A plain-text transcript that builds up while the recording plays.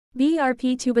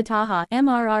BRP Tubbataha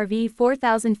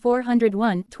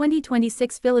MRRV-4401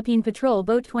 2026 Philippine Patrol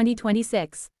Boat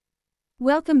 2026.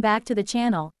 Welcome back to the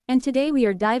channel, and today we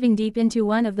are diving deep into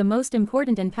one of the most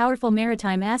important and powerful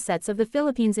maritime assets of the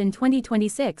Philippines in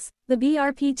 2026, the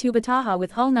BRP Tubbataha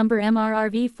with hull number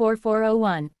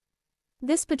MRRV-4401.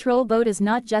 This patrol boat is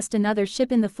not just another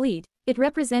ship in the fleet, it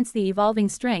represents the evolving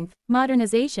strength,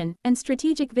 modernization, and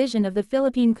strategic vision of the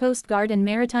Philippine Coast Guard and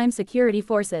maritime security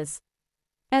forces.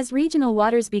 As regional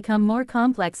waters become more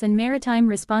complex and maritime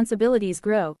responsibilities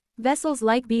grow, vessels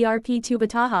like BRP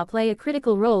Tubbataha play a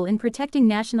critical role in protecting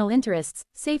national interests,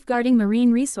 safeguarding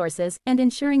marine resources, and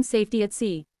ensuring safety at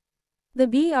sea. The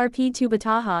BRP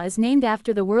Tubbataha is named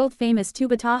after the world-famous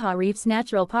Tubbataha Reefs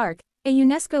Natural Park, a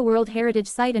UNESCO World Heritage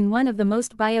Site and one of the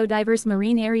most biodiverse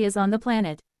marine areas on the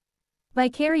planet. By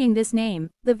carrying this name,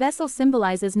 the vessel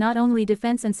symbolizes not only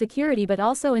defense and security but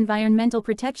also environmental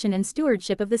protection and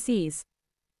stewardship of the seas.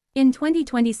 In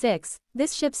 2026,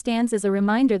 this ship stands as a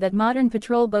reminder that modern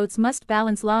patrol boats must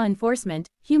balance law enforcement,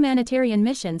 humanitarian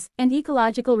missions, and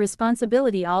ecological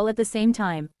responsibility all at the same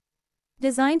time.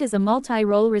 Designed as a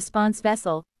multi-role response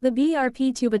vessel, the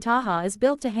BRP Tubbataha is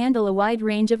built to handle a wide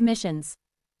range of missions.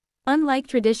 Unlike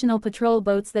traditional patrol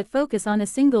boats that focus on a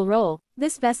single role,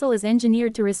 this vessel is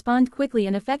engineered to respond quickly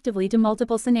and effectively to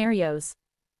multiple scenarios.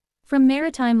 From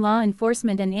maritime law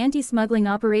enforcement and anti-smuggling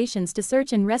operations to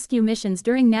search and rescue missions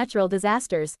during natural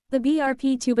disasters, the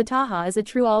BRP Tubbataha is a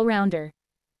true all-rounder.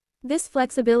 This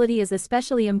flexibility is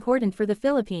especially important for the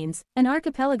Philippines, an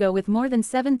archipelago with more than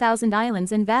 7,000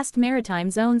 islands and vast maritime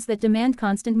zones that demand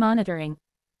constant monitoring.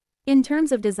 In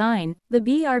terms of design, the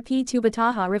BRP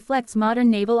Tubbataha reflects modern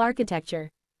naval architecture.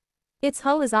 Its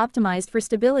hull is optimized for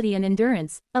stability and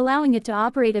endurance, allowing it to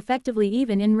operate effectively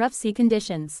even in rough sea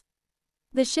conditions.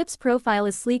 The ship's profile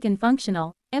is sleek and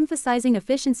functional, emphasizing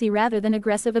efficiency rather than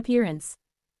aggressive appearance.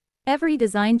 Every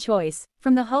design choice,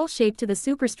 from the hull shape to the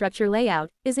superstructure layout,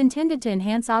 is intended to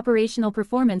enhance operational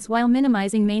performance while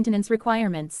minimizing maintenance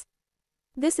requirements.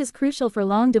 This is crucial for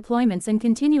long deployments and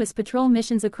continuous patrol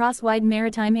missions across wide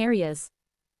maritime areas.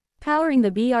 Powering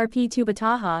the BRP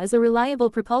Tubbataha is a reliable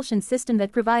propulsion system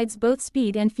that provides both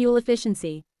speed and fuel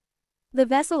efficiency. The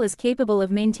vessel is capable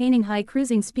of maintaining high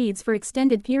cruising speeds for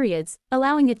extended periods,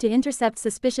 allowing it to intercept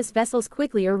suspicious vessels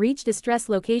quickly or reach distress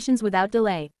locations without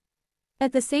delay.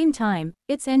 At the same time,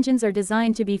 its engines are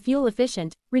designed to be fuel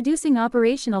efficient, reducing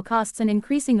operational costs and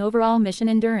increasing overall mission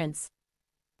endurance.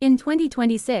 In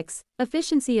 2026,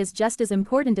 efficiency is just as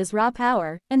important as raw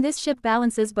power, and this ship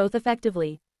balances both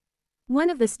effectively. One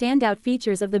of the standout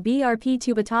features of the BRP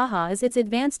Tubbataha is its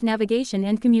advanced navigation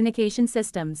and communication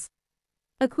systems.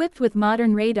 Equipped with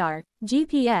modern radar,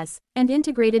 GPS, and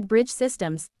integrated bridge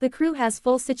systems, the crew has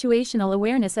full situational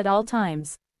awareness at all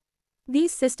times.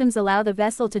 These systems allow the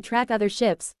vessel to track other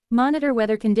ships, monitor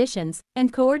weather conditions,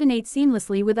 and coordinate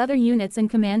seamlessly with other units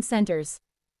and command centers.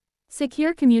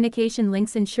 Secure communication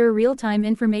links ensure real-time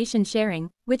information sharing,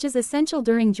 which is essential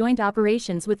during joint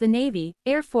operations with the Navy,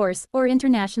 Air Force, or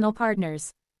international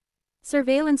partners.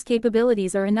 Surveillance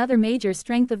capabilities are another major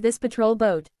strength of this patrol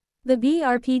boat. The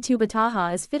BRP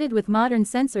Tubbataha is fitted with modern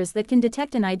sensors that can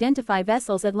detect and identify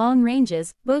vessels at long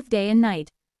ranges, both day and night.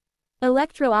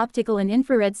 Electro-optical and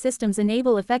infrared systems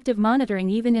enable effective monitoring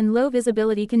even in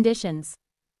low-visibility conditions.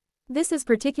 This is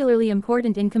particularly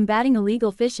important in combating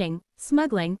illegal fishing,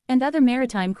 smuggling, and other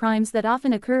maritime crimes that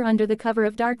often occur under the cover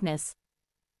of darkness.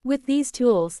 With these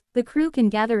tools, the crew can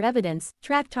gather evidence,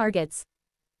 track targets,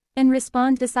 and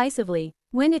respond decisively.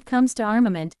 When it comes to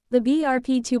armament, the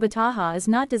BRP Tubbataha is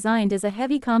not designed as a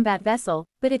heavy combat vessel,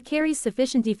 but it carries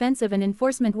sufficient defensive and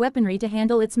enforcement weaponry to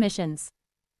handle its missions.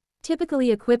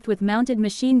 Typically equipped with mounted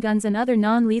machine guns and other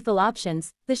non-lethal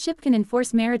options, the ship can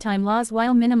enforce maritime laws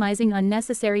while minimizing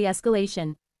unnecessary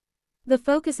escalation. The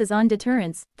focus is on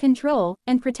deterrence, control,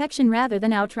 and protection rather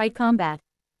than outright combat.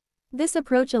 This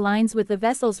approach aligns with the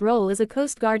vessel's role as a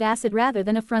Coast Guard asset rather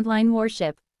than a frontline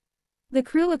warship. The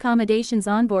crew accommodations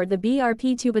on board the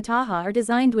BRP Tubbataha are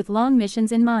designed with long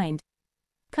missions in mind.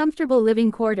 Comfortable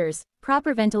living quarters,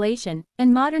 proper ventilation,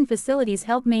 and modern facilities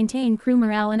help maintain crew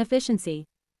morale and efficiency.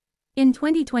 In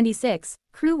 2026,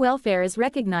 crew welfare is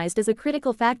recognized as a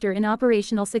critical factor in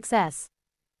operational success.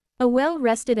 A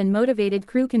well-rested and motivated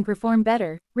crew can perform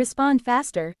better, respond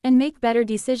faster, and make better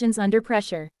decisions under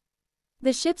pressure.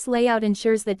 The ship's layout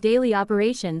ensures that daily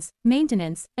operations,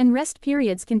 maintenance, and rest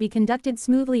periods can be conducted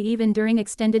smoothly even during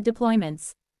extended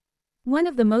deployments. One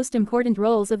of the most important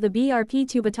roles of the BRP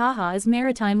Tubbataha is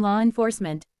maritime law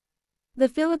enforcement. The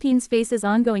Philippines faces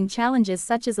ongoing challenges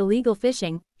such as illegal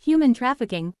fishing, human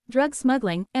trafficking, drug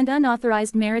smuggling, and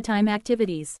unauthorized maritime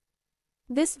activities.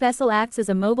 This vessel acts as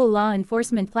a mobile law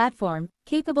enforcement platform,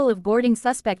 capable of boarding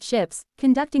suspect ships,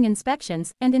 conducting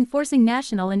inspections, and enforcing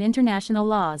national and international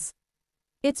laws.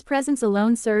 Its presence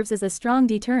alone serves as a strong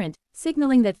deterrent,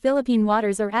 signaling that Philippine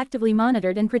waters are actively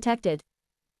monitored and protected.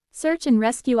 Search and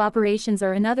rescue operations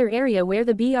are another area where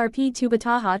the BRP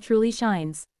Tubbataha truly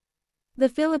shines. The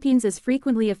Philippines is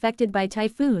frequently affected by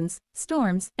typhoons,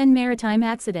 storms, and maritime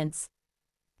accidents.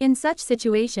 In such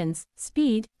situations,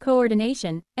 speed,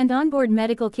 coordination, and onboard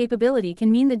medical capability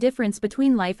can mean the difference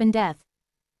between life and death.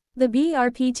 The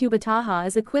BRP Tubbataha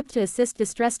is equipped to assist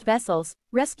distressed vessels,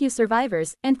 rescue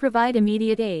survivors, and provide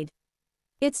immediate aid.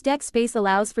 Its deck space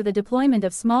allows for the deployment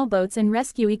of small boats and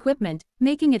rescue equipment,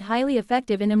 making it highly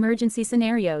effective in emergency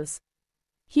scenarios.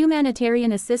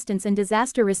 Humanitarian assistance and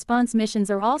disaster response missions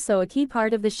are also a key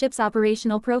part of the ship's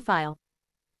operational profile.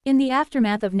 In the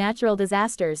aftermath of natural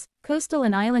disasters, coastal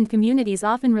and island communities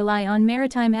often rely on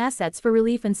maritime assets for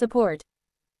relief and support.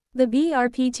 The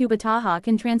BRP Tubbataha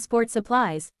can transport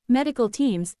supplies, medical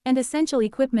teams, and essential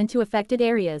equipment to affected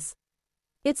areas.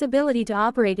 Its ability to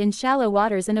operate in shallow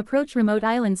waters and approach remote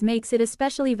islands makes it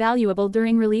especially valuable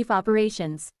during relief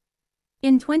operations.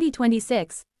 In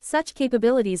 2026, such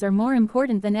capabilities are more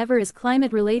important than ever as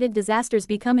climate-related disasters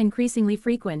become increasingly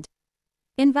frequent.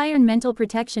 Environmental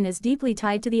protection is deeply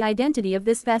tied to the identity of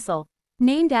this vessel.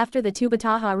 Named after the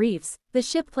Tubbataha reefs, the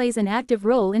ship plays an active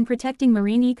role in protecting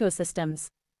marine ecosystems.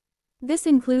 This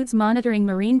includes monitoring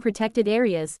marine protected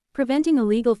areas, preventing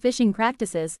illegal fishing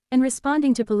practices, and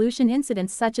responding to pollution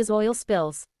incidents such as oil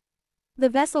spills. The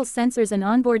vessel's sensors and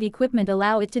onboard equipment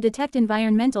allow it to detect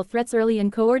environmental threats early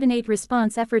and coordinate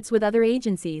response efforts with other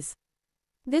agencies.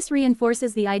 This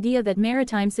reinforces the idea that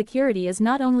maritime security is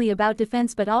not only about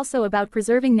defense but also about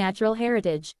preserving natural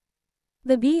heritage.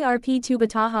 The BRP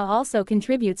Tubbataha also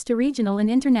contributes to regional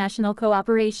and international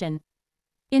cooperation.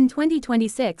 In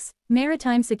 2026,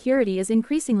 maritime security is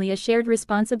increasingly a shared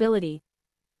responsibility.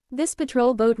 This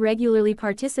patrol boat regularly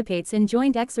participates in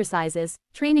joint exercises,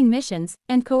 training missions,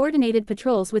 and coordinated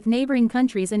patrols with neighboring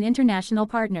countries and international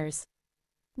partners.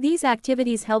 These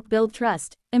activities help build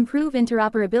trust, improve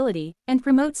interoperability, and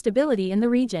promote stability in the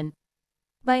region.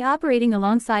 By operating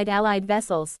alongside allied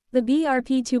vessels, the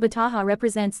BRP Tubbataha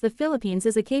represents the Philippines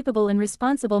as a capable and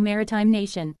responsible maritime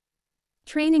nation.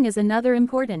 Training is another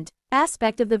important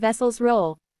aspect of the vessel's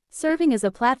role. Serving as a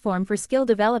platform for skill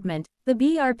development, the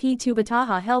BRP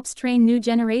Tubbataha helps train new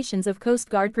generations of Coast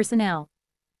Guard personnel.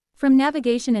 From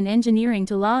navigation and engineering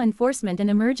to law enforcement and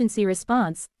emergency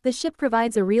response, the ship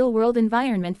provides a real-world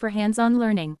environment for hands-on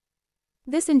learning.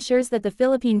 This ensures that the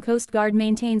Philippine Coast Guard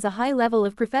maintains a high level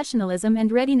of professionalism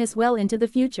and readiness well into the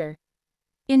future.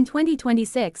 In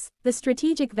 2026, the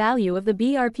strategic value of the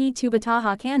BRP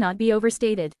Tubbataha cannot be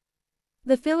overstated.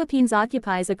 The Philippines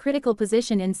occupies a critical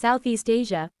position in Southeast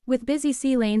Asia, with busy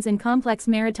sea lanes and complex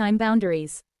maritime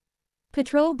boundaries.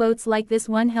 Patrol boats like this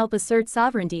one help assert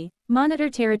sovereignty, monitor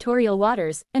territorial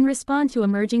waters, and respond to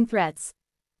emerging threats.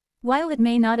 While it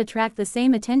may not attract the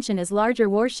same attention as larger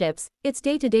warships, its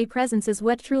day-to-day presence is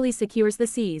what truly secures the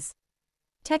seas.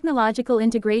 Technological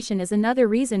integration is another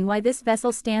reason why this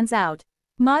vessel stands out.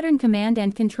 Modern command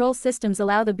and control systems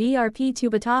allow the BRP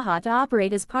Tubbataha to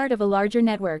operate as part of a larger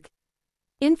network.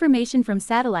 Information from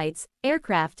satellites,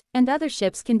 aircraft, and other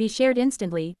ships can be shared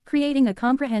instantly, creating a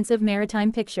comprehensive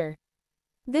maritime picture.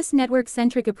 This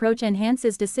network-centric approach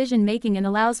enhances decision-making and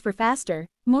allows for faster,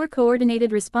 more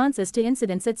coordinated responses to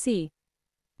incidents at sea.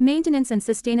 Maintenance and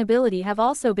sustainability have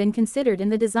also been considered in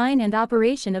the design and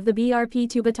operation of the BRP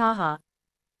Tubbataha.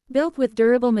 Built with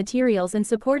durable materials and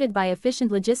supported by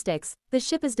efficient logistics, the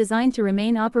ship is designed to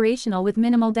remain operational with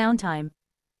minimal downtime.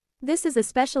 This is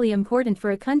especially important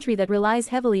for a country that relies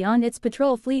heavily on its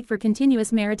patrol fleet for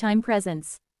continuous maritime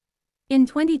presence. In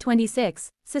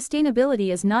 2026,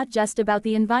 sustainability is not just about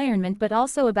the environment but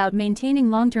also about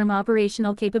maintaining long-term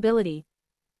operational capability.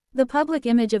 The public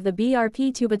image of the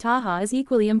BRP Tubbataha is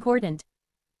equally important.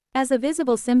 As a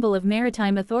visible symbol of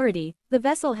maritime authority, the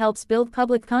vessel helps build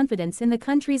public confidence in the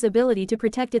country's ability to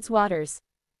protect its waters.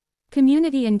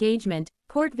 Community engagement,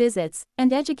 port visits,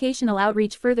 and educational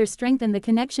outreach further strengthen the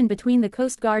connection between the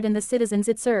Coast Guard and the citizens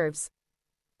it serves.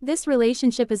 This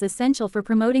relationship is essential for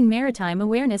promoting maritime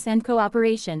awareness and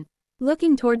cooperation.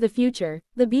 Looking toward the future,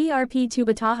 the BRP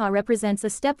Tubbataha represents a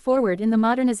step forward in the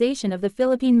modernization of the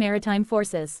Philippine Maritime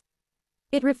Forces.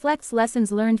 It reflects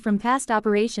lessons learned from past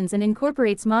operations and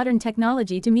incorporates modern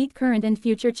technology to meet current and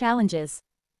future challenges.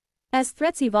 As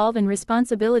threats evolve and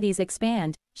responsibilities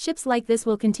expand, ships like this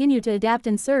will continue to adapt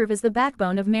and serve as the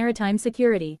backbone of maritime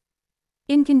security.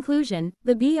 In conclusion,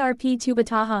 the BRP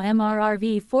Tubbataha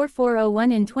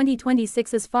MRRV-4401 in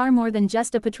 2026 is far more than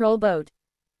just a patrol boat.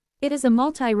 It is a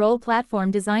multi-role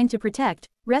platform designed to protect,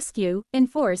 rescue,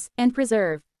 enforce, and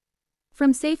preserve.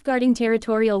 From safeguarding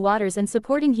territorial waters and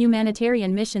supporting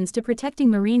humanitarian missions to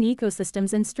protecting marine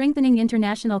ecosystems and strengthening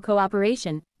international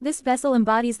cooperation, this vessel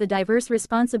embodies the diverse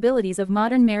responsibilities of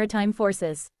modern maritime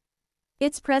forces.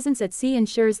 Its presence at sea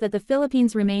ensures that the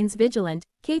Philippines remains vigilant,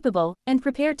 capable, and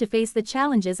prepared to face the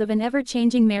challenges of an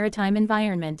ever-changing maritime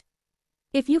environment.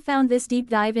 If you found this deep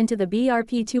dive into the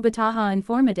BRP Tubbataha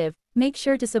informative, make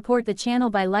sure to support the channel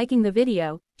by liking the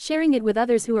video, sharing it with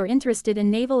others who are interested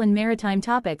in naval and maritime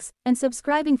topics, and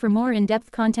subscribing for more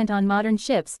in-depth content on modern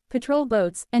ships, patrol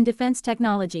boats, and defense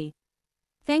technology.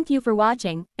 Thank you for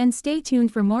watching, and stay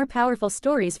tuned for more powerful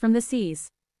stories from the seas.